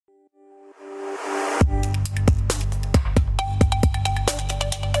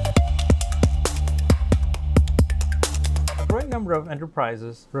number of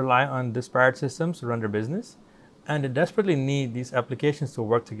enterprises rely on disparate systems to run their business, and they desperately need these applications to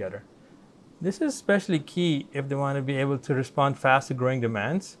work together. This is especially key if they want to be able to respond fast to growing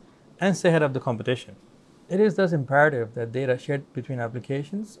demands and stay ahead of the competition. It is thus imperative that data shared between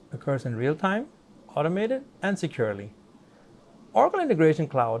applications occurs in real time, automated, and securely. Oracle Integration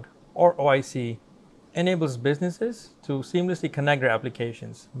Cloud, or OIC, enables businesses to seamlessly connect their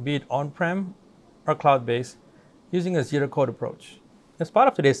applications, be it on-prem or cloud-based, using a zero-code approach. As part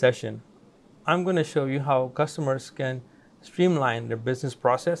of today's session, I'm going to show you how customers can streamline their business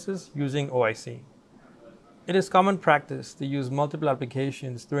processes using OIC. It is common practice to use multiple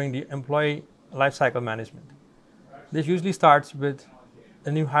applications during the employee lifecycle management. This usually starts with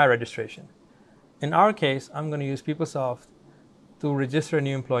a new hire registration. In our case, I'm going to use PeopleSoft to register a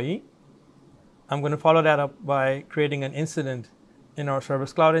new employee. I'm going to follow that up by creating an incident in our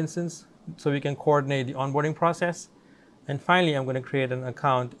Service Cloud instance so we can coordinate the onboarding process. And finally, I'm going to create an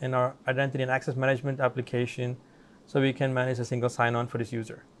account in our Identity and Access Management application so we can manage a single sign-on for this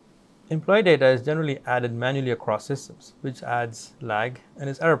user. Employee data is generally added manually across systems, which adds lag and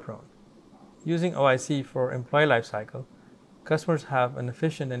is error-prone. Using OIC for employee lifecycle, customers have an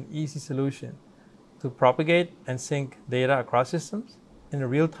efficient and easy solution to propagate and sync data across systems in a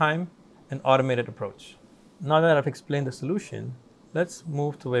real-time and automated approach. Now that I've explained the solution, let's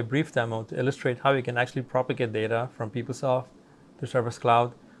move to a brief demo to illustrate how we can actually propagate data from PeopleSoft to Service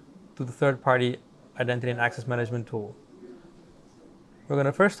Cloud to the third-party Identity and Access Management tool. We're going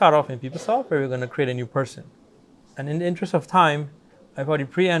to first start off in PeopleSoft, where we're going to create a new person. And in the interest of time, I've already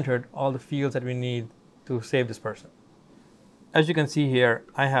pre-entered all the fields that we need to save this person. As you can see here,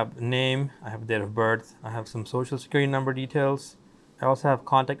 I have the name, I have date of birth, I have some social security number details. I also have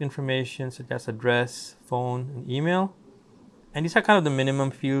contact information such as address, phone, and email. And these are kind of the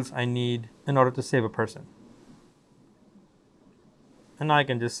minimum fields I need in order to save a person. And now I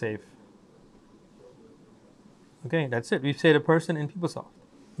can just save. Okay, that's it. We've saved a person in PeopleSoft.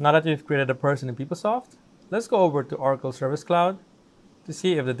 Now that we've created a person in PeopleSoft, let's go over to Oracle Service Cloud to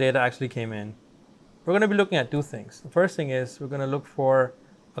see if the data actually came in. We're going to be looking at two things. The first thing is we're going to look for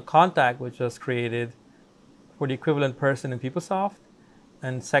a contact which was created for the equivalent person in PeopleSoft.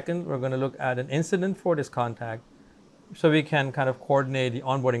 And second, we're going to look at an incident for this contact so we can kind of coordinate the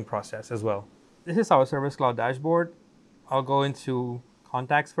onboarding process as well. This is our Service Cloud dashboard. I'll go into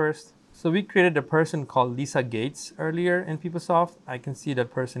contacts first. So we created a person called Lisa Gates earlier in PeopleSoft. I can see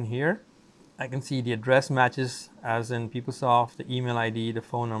that person here. I can see the address matches as in PeopleSoft, the email ID, the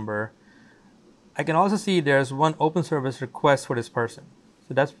phone number. I can also see there's one open service request for this person.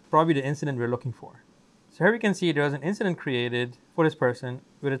 So that's probably the incident we're looking for. So here we can see there's an incident created for this person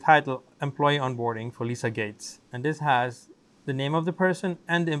with a title Employee Onboarding for Lisa Gates. And this has the name of the person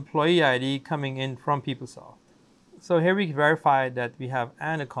and the employee ID coming in from PeopleSoft. So here we verified that we have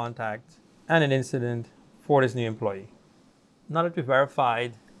a contact and an incident for this new employee. Now that we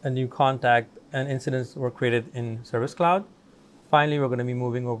verified a new contact and incidents were created in Service Cloud, finally we're going to be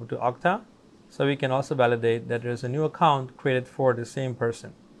moving over to Okta so we can also validate that there's a new account created for the same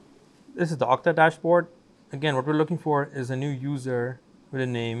person. This is the Okta dashboard. Again, what we're looking for is a new user with a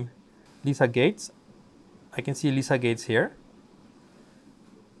name Lisa Gates. I can see Lisa Gates here.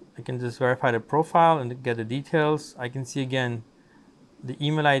 I can just verify the profile and get the details. I can see again the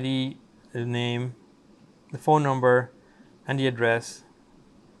email ID, the name, the phone number, and the address,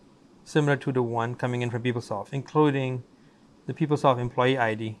 similar to the one coming in from PeopleSoft, including the PeopleSoft employee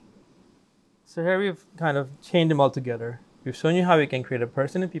ID. So here we've kind of chained them all together. We've shown you how we can create a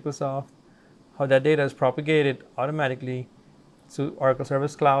person in PeopleSoft, how that data is propagated automatically to Oracle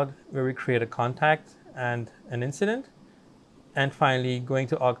Service Cloud, where we create a contact and an incident. And finally, going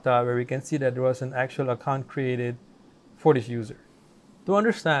to Okta, where we can see that there was an actual account created for this user. To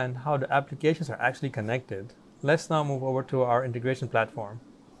understand how the applications are actually connected, let's now move over to our integration platform.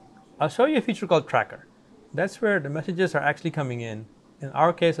 I'll show you a feature called Tracker. That's where the messages are actually coming in. In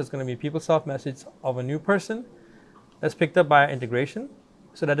our case, it's going to be PeopleSoft message of a new person that's picked up by our integration,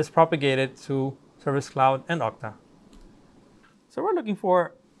 so that is propagated to Service Cloud and Okta. So we're looking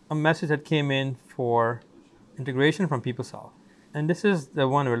for a message that came in for integration from PeopleSoft. And this is the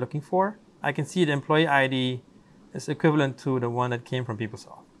one we're looking for. I can see the employee ID is equivalent to the one that came from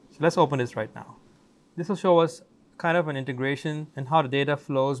PeopleSoft. So let's open this right now. This will show us kind of an integration and how the data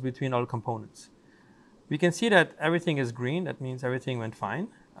flows between all components. We can see that everything is green. That means everything went fine.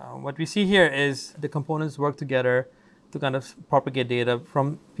 What we see here is the components work together to kind of propagate data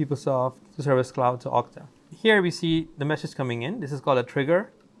from PeopleSoft to Service Cloud to Okta. Here we see the message coming in. This is called a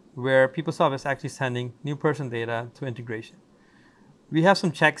trigger, where PeopleSoft is actually sending new person data to integration. We have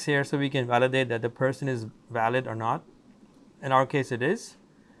some checks here so we can validate that the person is valid or not. In our case, it is.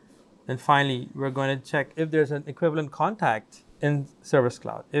 And finally, we're going to check if there's an equivalent contact in Service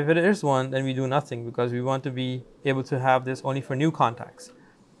Cloud. If it is one, then we do nothing because we want to be able to have this only for new contacts.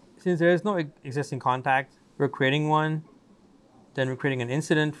 Since there is no existing contact, we're creating one, then we're creating an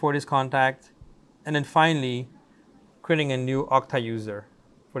incident for this contact, and then finally, creating a new Okta user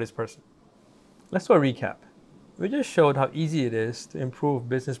for this person. Let's do a recap. We just showed how easy it is to improve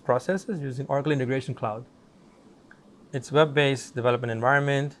business processes using Oracle Integration Cloud. Its web-based development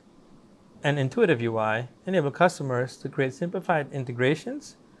environment and intuitive UI enable customers to create simplified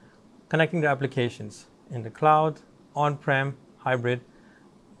integrations, connecting their applications in the cloud, on-prem, hybrid,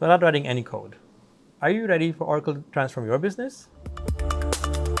 without writing any code. Are you ready for Oracle to transform your business?